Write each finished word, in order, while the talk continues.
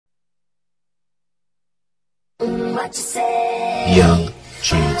What you say? Young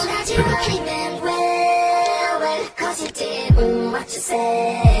Chance Production. Cause you did what you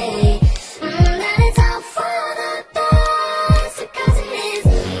say. That it's all for the best, because it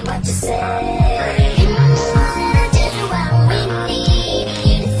is what you say.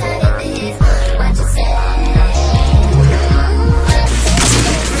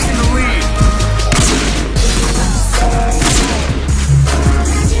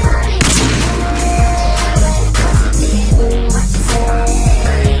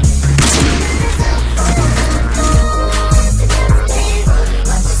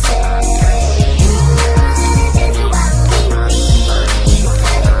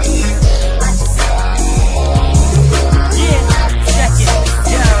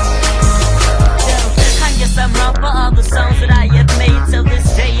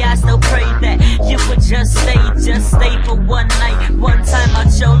 Just stay for one night, one time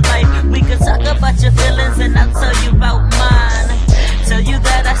out your life. We could talk about your feelings and I'll tell you about mine. Tell you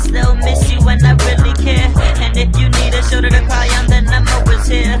that I still miss you and I really care. And if you need a shoulder to cry on, then I'm always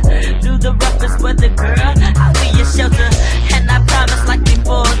here. Through the roughest weather, girl, I'll be your shelter. And I promise, like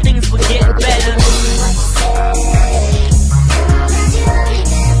before, things will get better.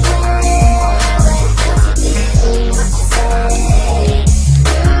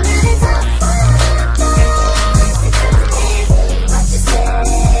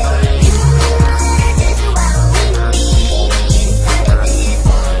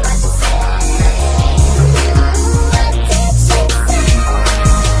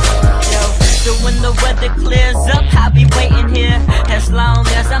 Clears up, I'll be waiting here. As long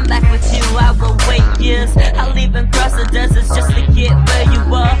as I'm back with you, I will wait years. I'll even cross the deserts just to get where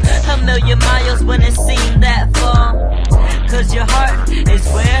you are. A million miles when it seemed that far. Cause your heart is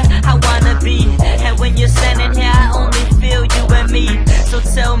where I wanna be. And when you're standing here, I only feel you and me. So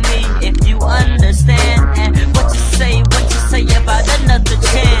tell me if you understand. And what you say about another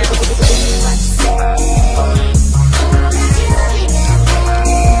chance.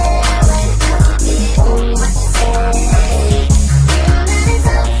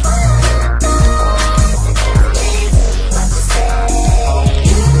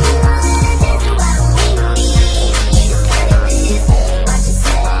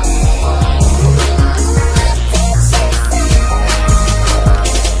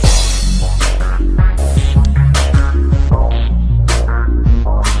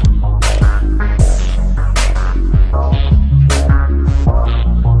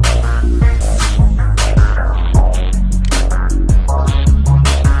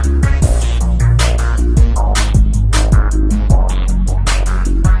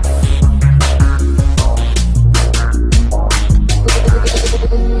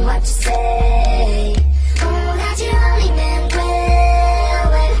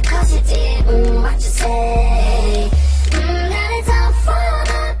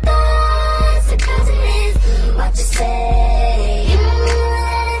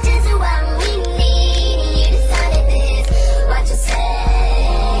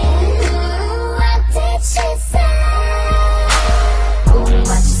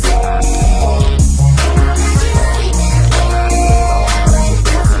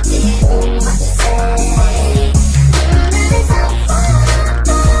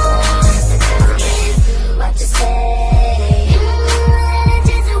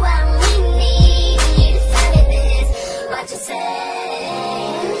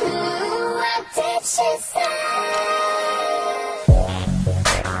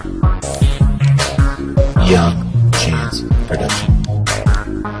 Young Chance Production.